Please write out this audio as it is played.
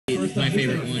my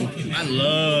favorite one. I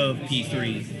love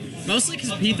P3. Mostly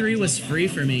because P3 was free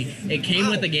for me. It came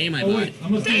with the game I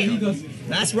bought. Damn.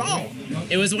 That's raw.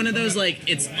 It was one of those, like,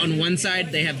 it's on one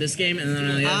side they have this game, and then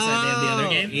on the other side they have the other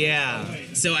game. Yeah.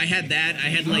 So I had that. I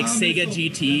had, like, Sega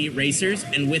GT Racers,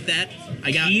 and with that,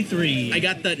 I got... P3. I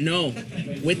got the... No.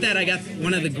 With that, I got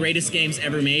one of the greatest games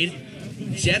ever made.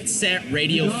 Jet Set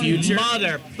Radio Future.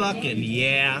 Motherfucking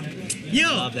yeah. Yo,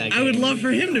 Love that I game. would love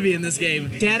for him to be in this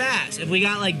game. Dead ass. If we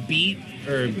got, like, Beat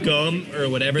or Gum or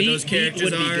whatever those characters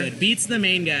would are. be good. Beat's the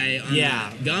main guy. On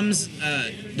Yeah. Gums,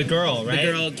 The girl, right?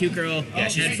 the girl, cute girl, Yeah,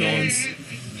 she's headphones.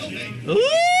 Ooh,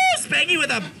 Spankey with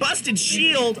a busted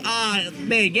shield.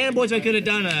 Man, Ganon Boys, I could have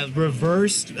done a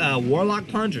reversed Warlock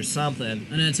Punch or something. I'm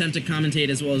gonna attempt to commentate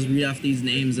as well as read off these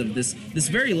names of this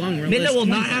very long list. Midna will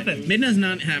not happen. Midna's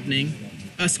not happening.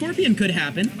 Scorpion could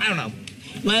happen. I don't know.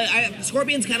 But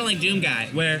Scorpion's kind of like Doom Guy,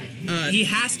 where he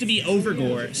has to be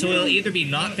Overgore, so he'll either be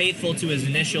not faithful to his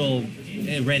initial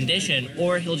rendition,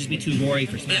 or he'll just be too gory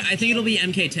for Smash. Yeah, I think it'll be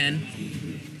MK10.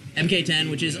 MK10,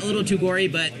 which is a little too gory,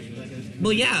 but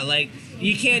Well, yeah, like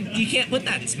you can't put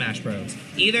that in Smash Bros.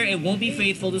 Either it won't be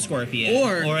faithful to Scorpion,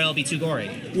 Or it'll be too gory.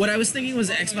 what I was thinking was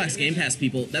Xbox Game Pass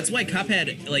people. That's why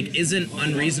Cuphead like isn't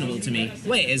unreasonable to me.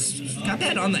 Wait, is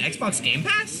Cuphead on the Xbox Game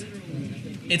Pass?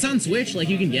 It's on Switch, like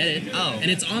you can get it. Oh. And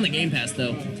it's on the Game Pass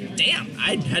though. Damn,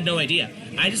 I had no idea.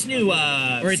 I just knew.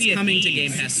 Or it's Sea of coming to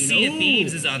Thieves. Game Pass soon. Sea of Ooh.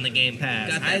 Thieves is on the Game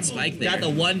Pass. Got that spike there. Got the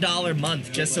 $1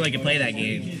 month just so I could play that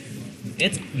game.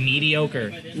 It's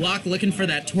mediocre. Locke looking for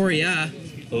that Toria.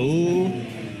 Oh.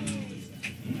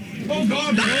 Oh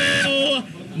God! Oh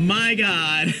my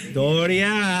God. Doria.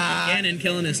 Ganon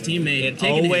killing his teammate. It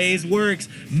Taking always works.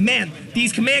 Man,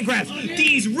 these command grabs,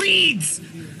 these reads.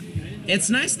 It's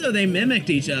nice though they mimicked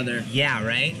each other. Yeah,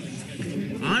 right?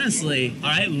 Honestly. All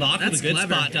right, Locke with That's a good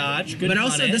clever. spot dodge. Good But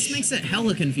also, punish. this makes it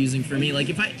hella confusing for me. Like,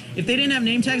 if they didn't have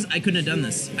name tags, I couldn't have done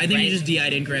this. I think Right. you just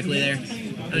DI'd incorrectly there.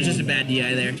 That was just a bad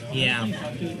DI there. Yeah.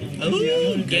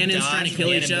 Ooh, good Ganon's dodge trying to from kill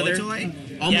Ganon each other. Boitoy.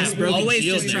 Almost yeah, broken always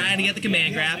shield just there. trying to get the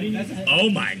command grab. Oh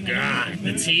my God,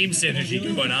 the team synergy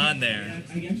going on there.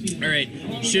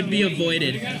 Alright, should be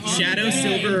avoided. Shadow,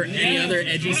 Silver, or any other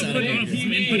edgy I want side. to put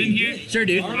some input in here. Sure,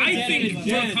 dude. I think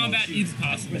Mortal Kombat is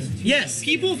possible. Yes.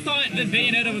 People thought that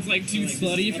Bayonetta was like too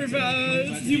slutty for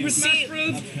Super Smash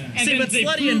Bros. And See, then but they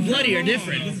slutty and proved bloody are wrong.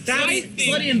 different. I think-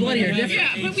 Slutty and bloody are different.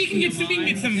 Yeah, but we can get some.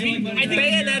 I think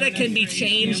Bayonetta can be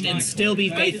changed and still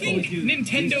be I faithful. think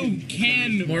Nintendo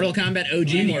can. Mortal Kombat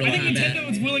OG Mortal I think Kombat. Nintendo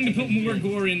is willing to put more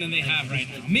gore in than they have right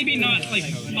now. Maybe not like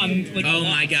on like. Oh a lot,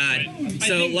 my God. but I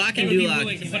So think Locke they and would be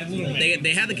willing to Duloc, put a little bit.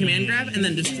 they had the command grab and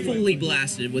then just fully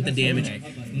blasted with the damage.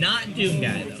 Not Doom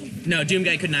Guy though. No, Doom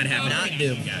Guy could not happen. Not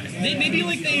Doom Guy. Maybe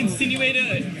like they insinuate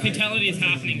a fatality is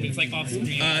happening, but it's like off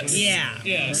screen. Yeah.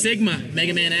 Yeah. Sigma,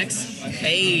 Mega Man X,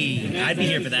 Hey, I'd be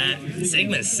here for that.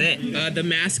 Sigma's sick. the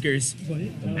Maskers,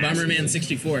 Bomberman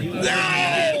 64. No!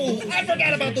 I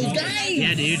forgot about those guys.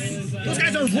 Yeah, dude. Those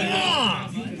guys are raw.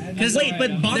 Because Wait,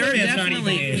 but Bomberman's not even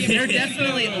in. there are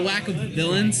definitely a lack of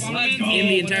villains in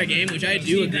the entire game, which I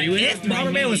do agree with. If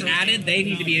Bomberman was added, they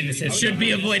need to be in the system. Should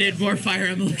be avoided for Fire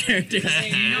Emblem characters.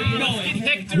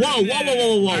 Whoa.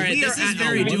 All right, We this are is at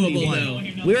very a doable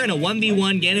 1v1. though. We're in a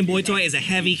 1v1. Ganon Boitoy is a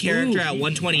heavy character at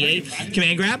 128.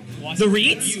 Command grab. The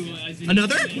reads.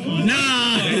 Another?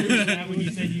 Nah.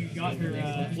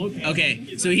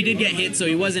 Okay, so he did get hit, so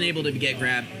he wasn't able to get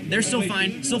grabbed. They're still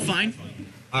fine. Still fine.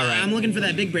 All right. I'm looking for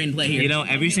that big brain play here. You know,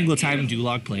 every single time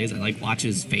Duloc plays, I like watch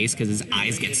his face because his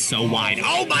eyes get so wide.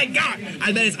 Oh my God!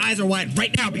 I bet his eyes are wide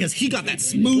right now because he got that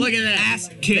smooth Look at that. ass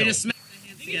kill. They just smacked their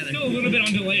hands together. Still a little bit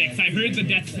on delay because I heard the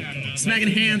death sound. Smacking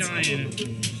hands.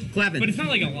 Clapping. But it's not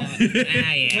like a lot.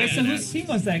 yeah. So whose team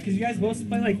was that? Because you guys both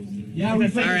play like. Yeah, we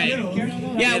played. All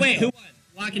right. Yeah, wait. Who?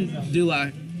 Locke and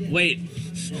Duloc. Wait.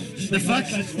 The fuck?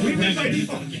 We win by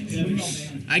default.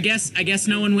 I guess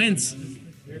no one wins.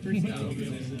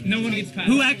 No one gets past.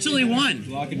 Who actually won?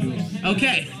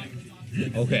 Okay.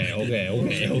 Okay.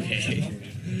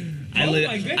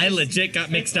 I legit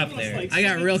got mixed up there. I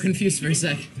got real confused for a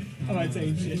sec. I'm not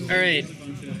saying shit. All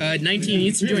right. 19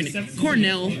 needs to join it.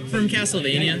 Cornell from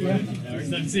Castlevania.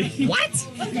 What?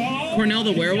 Cornell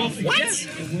the werewolf. What?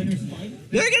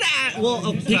 They're gonna add.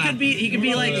 Well, He could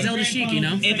be like Zelda Sheik, you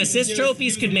know? If assist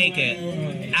trophies could make it,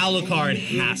 Alucard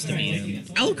has to be in.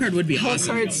 Alucard would be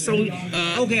awesome. Alucard's so.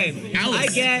 Okay, Alice. I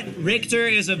get Richter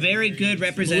is a very good Balloon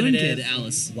representative. Kid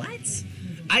Alice. What?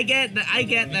 I get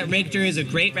that Richter is a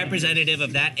great representative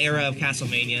of that era of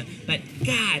Castlevania, but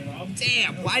god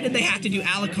damn, why did they have to do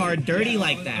Alucard dirty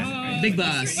like that? Big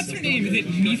boss. What's her name? Is it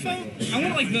Mifa? I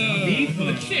want like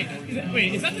the chick.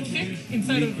 Is that the chick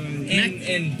inside of?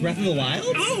 In Breath of the Wild?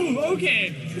 Oh,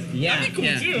 okay. Yeah. That'd be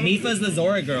cool too. Mifa's the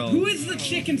Zora girl. Who is the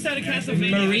chick inside of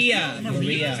Castlevania?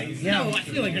 Maria. Yeah. No, I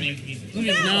feel like her name's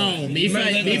Mifa. No,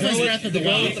 Mifa's Breath of the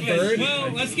Wild. With the bird?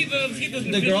 Well, let's get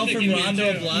the girl from Rondo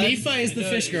of Blood? Mifa is the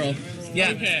fish girl.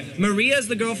 Yeah. Okay. Maria's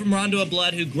the girl from Rondo of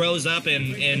Blood who grows up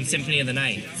in Symphony of the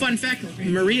Night. Fun fact,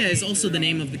 Maria is also the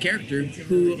name of the character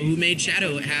who made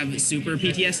Shadow have super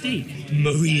PTSD.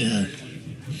 Maria.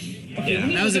 Yeah,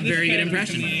 that was a very good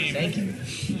impression. Thank you.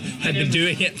 I've been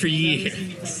doing it for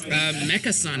years.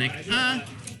 Mecha Sonic.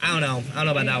 I don't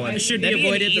know about that one. Should be That'd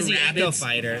avoided. An easy the Echo rabbits.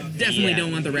 fighter. Definitely Yeah.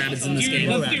 don't want the rabbits in this Dude, game.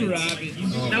 let's do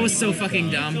Rabbit. That was so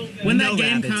fucking dumb. When No that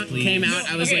game rabbits, please. came out,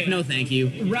 I was Okay. like, no, thank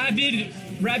you.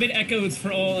 Rabbit echoes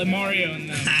for all Mario and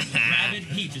Rabbit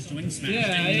Peach is doing smash.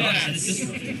 yeah.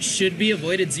 Should be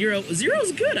avoided.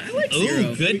 Zero's good. I like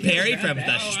Zero. Ooh, good parry from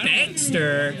the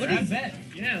Spankster. What is that?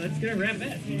 Yeah, let's get a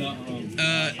Rabbit.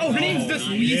 Oh, her name's just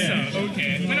Lisa.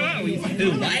 Okay. Wait, no, Lisa.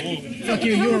 Ooh, what? Fuck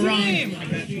you, you were wrong. What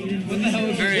the hell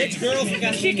is All right. Girl from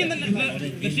the chick in the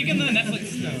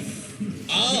Netflix stuff?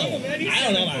 Oh, I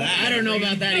don't know about that. I don't know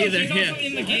about that either. She's also Yeah.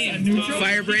 in the game.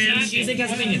 Firebrand. She's in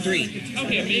Castlevania 3.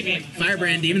 Okay, maybe.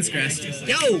 Firebrand, Demon's Crest.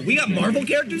 Yo, we got Marvel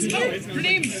characters Oh, here? her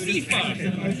name's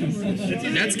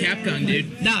Sifa. That's Capcom,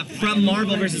 dude. Nah, from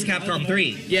Marvel vs. Capcom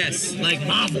 3. Yes. Like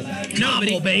Marvel. No,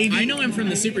 but baby. I know him from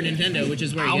the Super Nintendo, which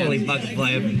is where I he only is. fucking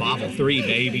play Marvel 3,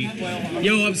 baby.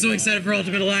 Yo, I'm so excited for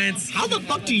Ultimate Alliance. How the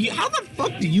fuck do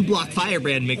you block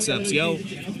Firebrand mix-ups, yo?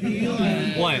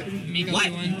 What?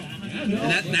 What?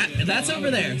 That's over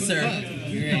there, sir.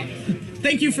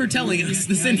 Thank you for telling us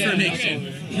this information.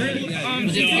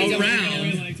 Around.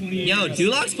 Yo,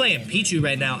 Duloc's playing Pichu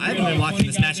right now. I haven't been watching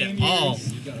this match at all.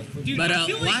 But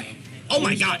Lock, Oh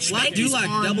my god, Lock Spanky's Duloc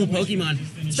on- double Pokemon.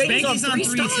 Spanky's on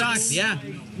 3 stocks. stocks. Yeah.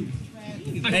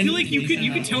 I feel like you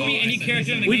could tell me any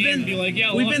character in the game and be like,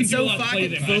 yeah, we've well, been so Duloc play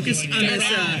them. focused on this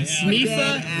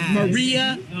Mifa,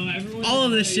 Maria, all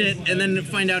of this shit, and then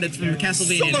find out it's from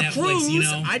Castlevania Soma Netflix, Cruz. you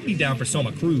know? I'd be down for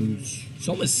Soma Cruz.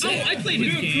 Soma's sick. I played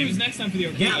his game. Cruise next time for the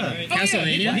arcade. Yeah. Right?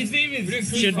 Castlevania? His name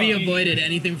is Should be Sifa. avoided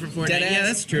anything from Fortnite. Deadass. Yeah,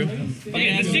 that's true.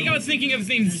 Okay, the chick I was thinking of is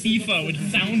named Sifa, which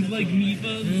sounds like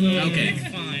Mifa. So Okay. it's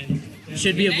fine.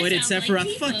 Should be avoided sounds Sephiroth.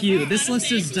 like Fuck Tifa. you. This list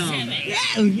is dumb. Yeah,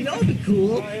 you know it'd be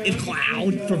cool if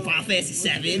Cloud from Final Fantasy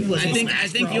 7 was in I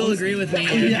Smash think Bros. you'll agree with me.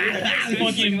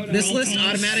 This list Fucking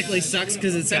automatically sucks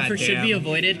because it said for should Goddamn. be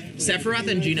avoided. Sephiroth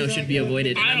and Gino should be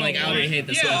avoided. And I'm like, I already hate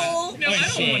this list. No, I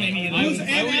don't want any of those.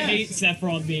 I would hate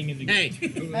Sephiroth being in the game.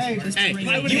 Hey, hey, You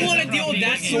want to deal with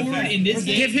that sword in this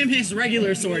game? give him his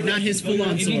regular sword, not his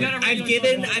full-on sword. I've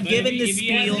given the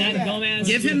spiel.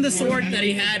 Give him the sword that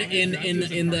he had in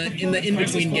the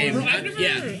in-between game.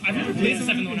 Yeah, I've never played the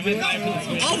 7th one. I might buy it for the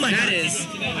Switch. oh my god, is.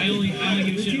 I only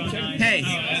give a shit about 9. Hey,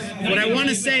 what I want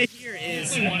to say here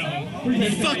is,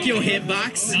 fuck your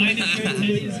hitbox.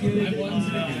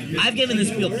 I've given this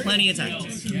spiel plenty of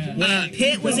times. When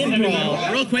Pitt was in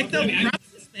Brawl, Real quick though,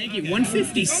 thank you.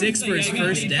 156 for his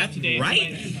first death.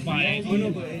 right?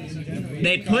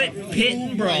 They put Pitt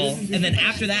in Brawl, and then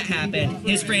after that happened,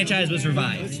 his franchise was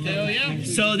revived.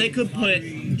 So they could put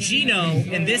Gino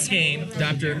in this game,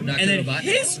 Doctor and then Robot.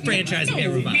 his franchise would get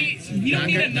revived. We don't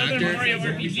need Doctor- another Doctor- Mario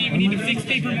RPG. We need to fix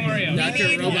Paper Mario. Dr.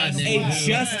 Robotnik. A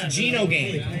just Gino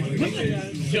game.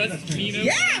 Just Gino.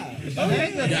 Yeah!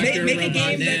 Dr. Make a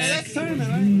game Robotnik. that's... I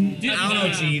don't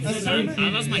know, Chief. I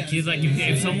lost my kids. Like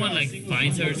if someone like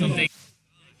finds her or something.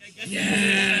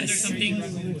 Yes. Or something.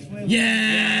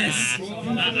 Yes. I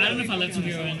don't know if I left you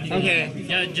here or anything. Okay.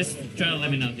 Yeah, just try to let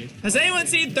me know, dude. Has anyone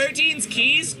seen 13's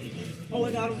Keys? God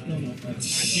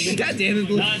damn it,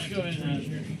 Blue. Let's go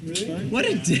in. What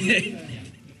a dick.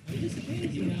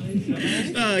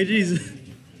 Oh, Jesus.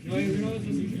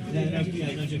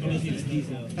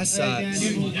 That sucks.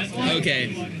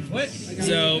 Okay.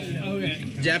 So,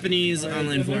 Japanese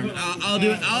online form.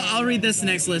 I'll read this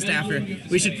next list after.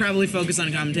 We should probably focus on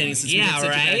commentating since we Yeah, did such a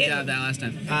right? bad job that last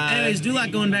time. Anyways,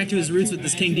 Duloc going back to his roots with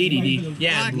this King DDD.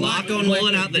 Yeah, Lock going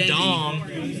pulling back out to the Dendy. dong.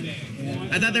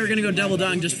 I thought they were gonna go double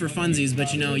dong just for funsies,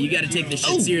 but you know you got to take this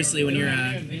shit seriously when you're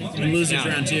in losers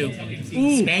round 2.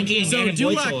 Ooh, Spanky and so Ganon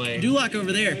Boy Toy. Duloc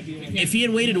over there. If he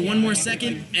had waited one more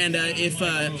second, and if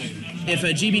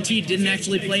a GBT didn't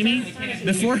actually play me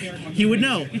before, he would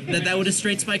know that would have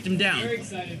straight spiked him down,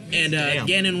 and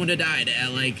Ganon would have died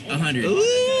at like 100.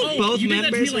 Ooh, both You did that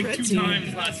to me members like of 2 Red Team.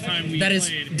 times last time we That is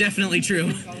played. definitely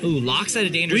true. Ooh, Locks at a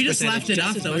dangerous We just percentage, laughed it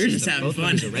off, as though. much We were as just the having both fun.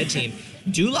 members of Red Team.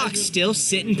 Duloc's still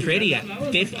sitting pretty at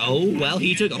 50. Oh, well,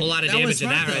 he took a whole lot of That was damage in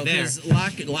smart, that though, right there.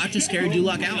 'cause Locke just carried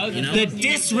Duloc out, you know? The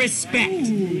disrespect.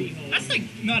 That's like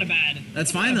not a bad.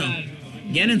 That's fine, though.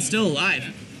 Ganon's still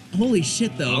alive. Holy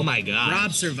shit, though. Oh my gosh.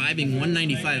 Rob surviving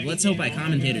 195. Let's hope my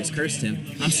commentators cursed him.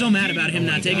 I'm so mad about him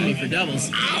not taking me for doubles.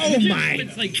 Oh my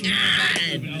It's like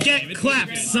God. Get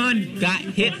clapped, son! Got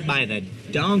hit by the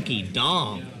donkey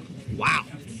dong. Wow.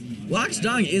 Locke's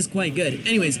dong is quite good.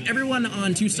 Anyways, everyone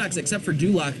on 2 stocks except for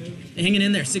Duloc hanging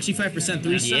in there. 65%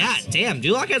 3 stocks. Yeah, damn.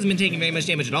 Duloc hasn't been taking very much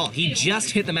damage at all. He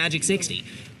just hit the magic 60.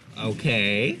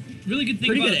 Okay. really good thing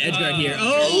Pretty about good at Edgeguard here.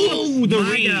 Oh, the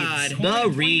my reeds. God. The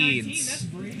reeds.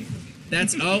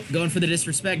 That's, going for the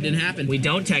disrespect. Didn't happen. We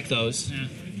don't tech those.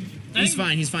 He's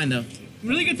fine, though.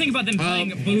 Really good thing about them playing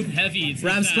both heavies. is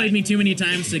Rob's that- played me too many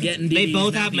times to get in DDs. They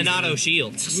both have that easily. Minato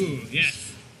shields. Ooh, yes.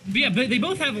 But yeah, but they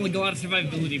both have like a lot of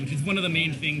survivability, which is one of the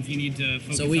main things you need to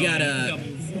focus So we on. got,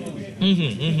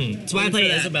 doubles. That's why I play for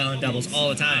that. Isabel in doubles all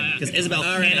the time. Because Isabel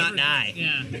All right. cannot die.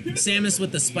 Yeah. Samus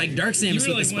with the spike. Dark You Samus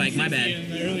were with the like spike. My 160 bad.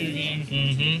 in the earlier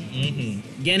game.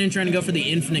 Ganon trying to go for the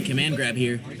infinite command grab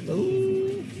here.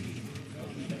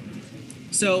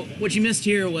 So what you missed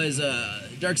here was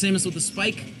Dark Samus with the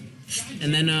spike,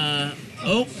 and then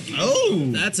oh,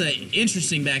 that's an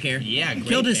interesting back air. Yeah, great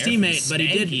killed his there from teammate, but he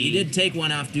Spankey. did take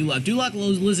one off Duloc. Duloc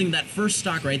was losing that first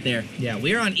stock right there, Yeah,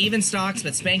 we're on even stocks,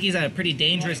 but Spanky's at a pretty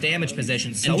dangerous damage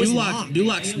position. So and is Locke.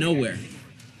 Duloc's nowhere.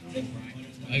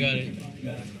 I got it.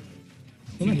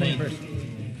 Who am I playing first?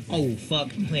 Oh,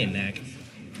 fuck. I'm playing Knack.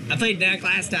 I played Knack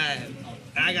last time.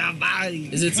 I got body.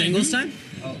 Is it singles time?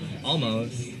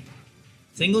 Almost.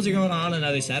 Singles are going on in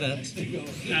other setups.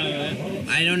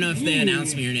 I don't know if they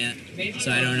announced me or not, so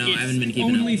I don't know. I haven't been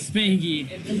keeping Only up.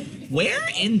 Spanky. Where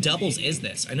in doubles is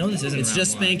this? I know this isn't It's round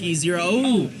just one. Spanky 0.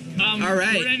 Oh, all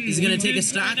right. we're in He's gonna take a losers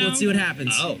stock. right now? Let's see what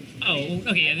happens. Oh. Oh,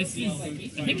 okay, yeah, this is. I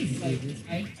think this is losers,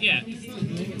 right? Yeah.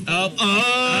 Oh.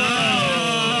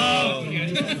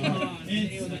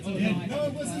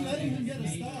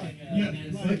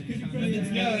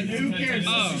 Who cares?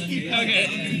 Oh, okay.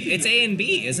 It's A and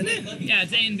B, isn't it? Yeah,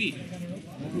 it's A and B.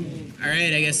 All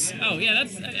right. I guess Oh, yeah,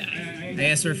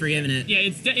 that's. we're forgiving it. Yeah,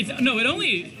 it's no,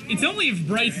 it's only if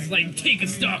Bryce is like take a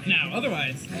stock now.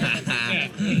 Otherwise, yeah.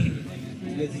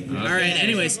 All right.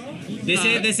 Anyways,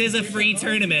 This is a free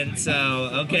tournament, so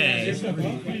okay.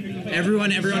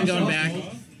 everyone going back.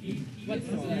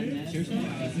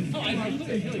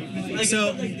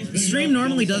 So the stream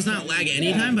normally does not lag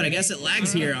anytime, but I guess it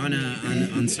lags here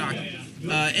on stock.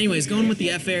 Anyways, going with the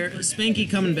F air, Spanky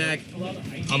coming back.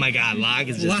 Oh my God, Log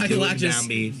is just Lock doing just down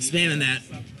B. spamming that.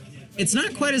 It's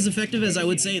not quite as effective as I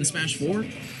would say in Smash 4.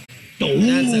 Oh,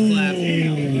 That's a clap.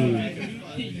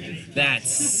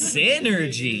 that's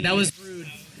synergy. That was rude.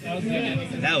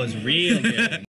 That was real good.